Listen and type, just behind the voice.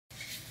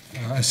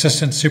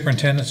Assistant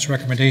Superintendent's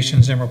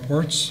recommendations and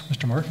reports.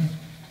 Mr. Martin.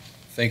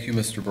 Thank you,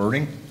 Mr.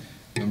 Birding.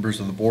 Members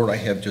of the board, I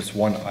have just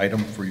one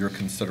item for your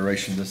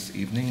consideration this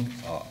evening.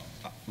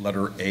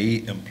 Letter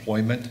A,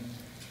 employment.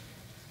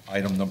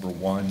 Item number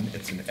 1,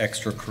 it's an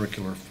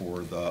extracurricular for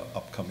the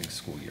upcoming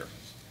school year.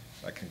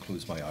 That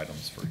concludes my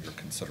items for your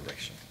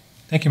consideration.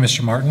 Thank you,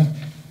 Mr. Martin.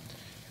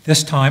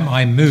 This time,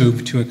 I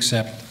move to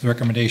accept the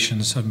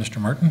recommendations of Mr.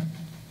 Martin.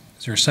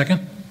 Is there a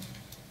second?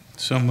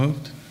 So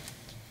moved.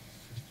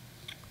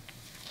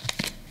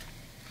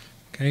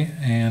 Okay,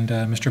 and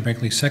Mr.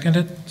 Begley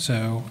seconded.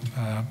 So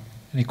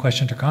any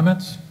questions or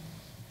comments?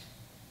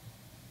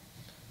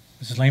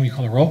 Mrs. Lane, you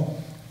call the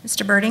roll?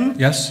 Mr. Birding?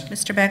 Yes?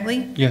 Mr.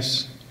 Begley?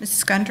 Yes.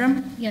 Mrs.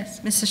 Gundrum? Yes.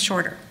 Mrs.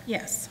 Shorter?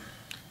 Yes.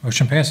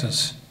 Motion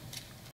passes.